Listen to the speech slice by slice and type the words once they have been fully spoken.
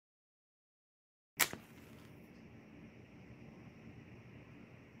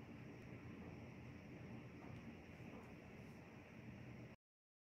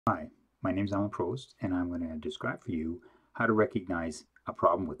my name is Alan Prost, and I'm going to describe for you how to recognize a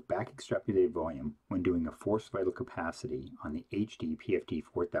problem with back extrapolated volume when doing a forced vital capacity on the HD PFT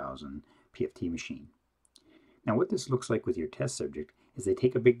 4000 PFT machine. Now what this looks like with your test subject is they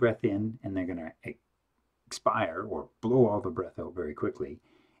take a big breath in and they're going to expire or blow all the breath out very quickly.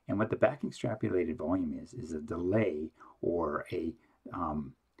 And what the back extrapolated volume is a delay or a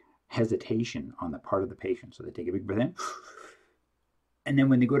hesitation on the part of the patient. So they take a big breath in, and then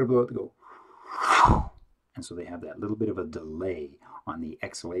when they go to blow out, they go, and so they have that little bit of a delay on the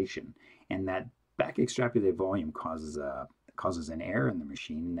exhalation. And that back extrapolated volume causes an error in the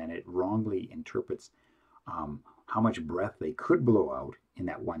machine, and then it wrongly interprets how much breath they could blow out in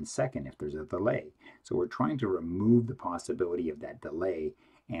that 1 second if there's a delay. So we're trying to remove the possibility of that delay,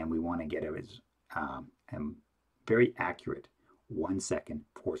 and we want to get a very accurate 1 second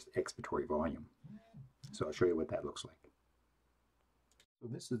forced expiratory volume. So I'll show you what that looks like. So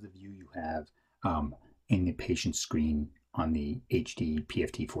this is the view you have in the patient screen on the HD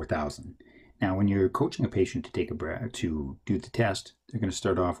PFT 4000. Now, when you're coaching a patient to take a breath to do the test, they're going to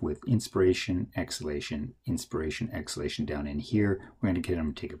start off with inspiration, exhalation down in here. We're going to get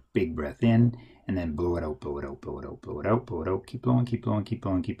them to take a big breath in and then blow it out, blow it out, blow it out, blow it out, blow it out, keep blowing, keep blowing, keep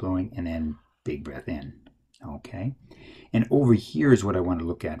blowing, keep blowing, and then big breath in. Okay, and over here is what I want to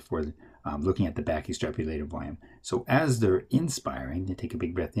look at for looking at the back extrapolated volume. So as they're inspiring, they take a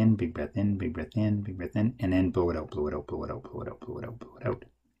big breath in, big breath in, big breath in, big breath in, and then blow it out, blow it out, blow it out, blow it out, blow it out, blow it out.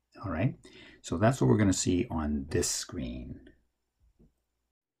 All right, so that's what we're going to see on this screen.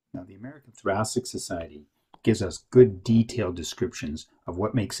 Now, the American Thoracic Society gives us good detailed descriptions of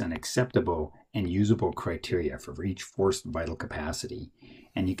what makes an acceptable and usable criteria for each forced vital capacity.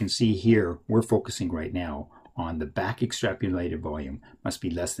 And you can see here, we're focusing right now on the back extrapolated volume must be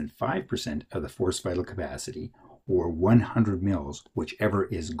less than 5% of the forced vital capacity, or 100 mils, whichever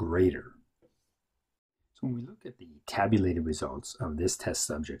is greater. So when we look at the tabulated results of this test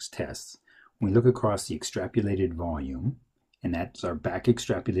subject's tests, we look across the extrapolated volume, and that's our back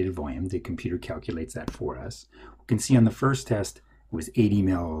extrapolated volume. The computer calculates that for us. We can see on the first test it was 80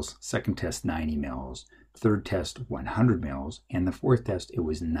 mils, second test 90 mils, third test 100 mils, and the fourth test it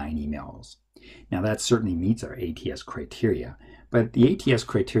was 90 mils. Now that certainly meets our ATS criteria, but the ATS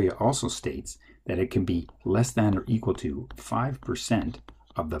criteria also states that it can be less than or equal to 5%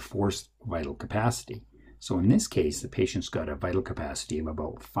 of the forced vital capacity. So in this case, the patient's got a vital capacity of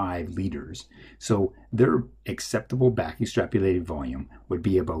about 5 liters. So their acceptable back extrapolated volume would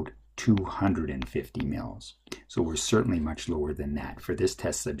be about 250 mils. So we're certainly much lower than that for this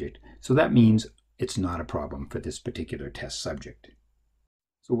test subject. So that means it's not a problem for this particular test subject.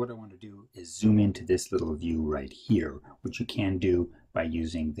 So what I want to do is zoom into this little view right here, which you can do by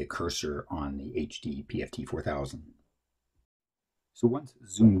using the cursor on the HD PFT 4000. So once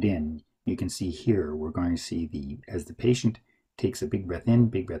zoomed in, you can see here, we're going to see as the patient takes a big breath in,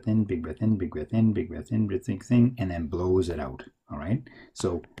 big breath in, big breath in, big breath in, big breath in, big thing, and then blows it out. All right.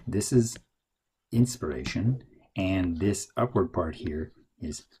 So this is inspiration, and this upward part here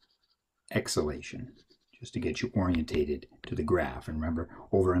is exhalation, just to get you orientated to the graph. And remember,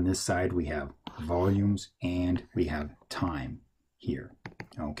 over on this side, we have volumes and we have time here.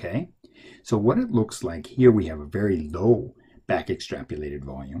 Okay. So what it looks like here, we have a very low back extrapolated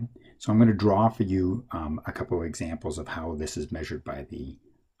volume. So I'm going to draw for you a couple of examples of how this is measured by the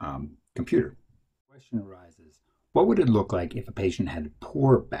computer. The question arises, what would it look like if a patient had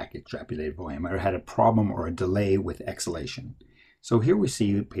poor back extrapolated volume or had a problem or a delay with exhalation? So here we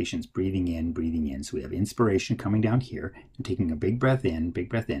see patients breathing in, breathing in. So we have inspiration coming down here and taking a big breath in,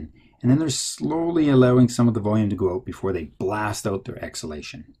 and then they're slowly allowing some of the volume to go out before they blast out their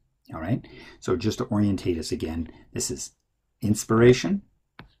exhalation. All right. So just to orientate us again, this is inspiration,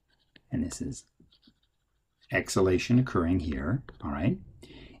 and this is exhalation occurring here, all right?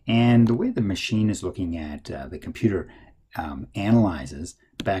 And the way the machine is looking at, the computer analyzes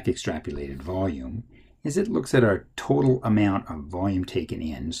back extrapolated volume, is it looks at our total amount of volume taken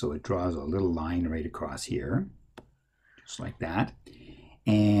in. So it draws a little line right across here, just like that.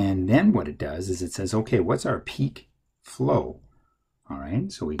 And then what it does is it says, okay, what's our peak flow? All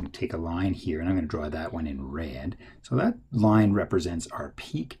right, so we can take a line here, and I'm going to draw that one in red. So that line represents our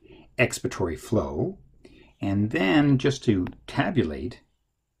peak expiratory flow. And then just to tabulate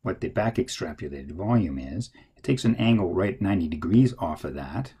what the back extrapolated volume is, it takes an angle right 90 degrees off of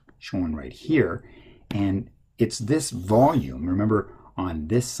that, shown right here. And it's this volume. Remember, on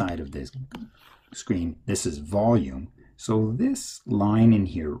this side of this screen, this is volume. So this line in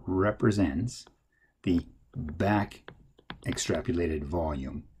here represents the back extrapolated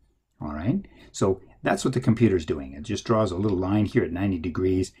volume. All right, so that's what the computer's doing. It just draws a little line here at 90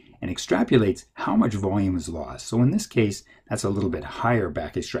 degrees and extrapolates how much volume is lost. So in this case, that's a little bit higher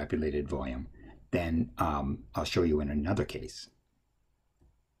back extrapolated volume than I'll show you in another case.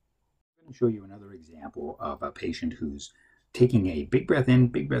 I'm going to show you another example of a patient who's taking a big breath in,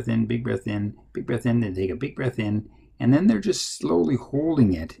 big breath in, big breath in, big breath in, then take a big breath in, and then they're just slowly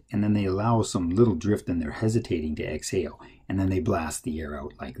holding it, and then they allow some little drift and they're hesitating to exhale, and then they blast the air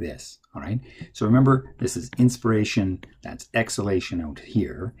out like this. All right, so remember, this is inspiration, that's exhalation out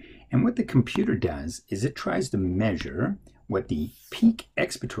here, and what the computer does is it tries to measure what the peak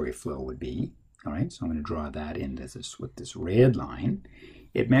expiratory flow would be. All right, so I'm going to draw that in with this red line.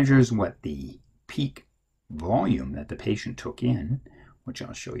 It measures what the peak volume that the patient took in, which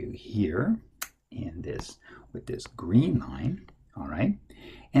I'll show you here in this with this green line. All right,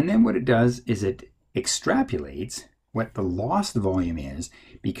 and then what it does is it extrapolates what the lost volume is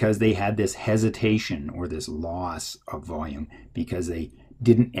because they had this hesitation or this loss of volume because they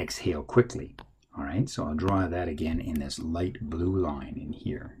didn't exhale quickly. All right, so I'll draw that again in this light blue line in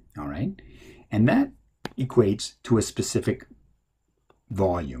here. All right, and that equates to a specific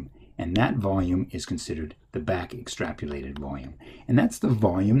volume, and that volume is considered the back extrapolated volume, and that's the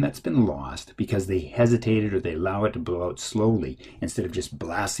volume that's been lost because they hesitated or they allow it to blow out slowly instead of just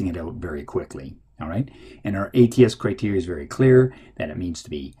blasting it out very quickly. All right, and our ATS criteria is very clear that it needs to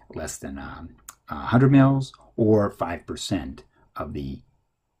be less than 100 mils or 5% of the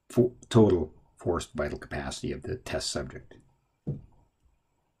total forced vital capacity of the test subject.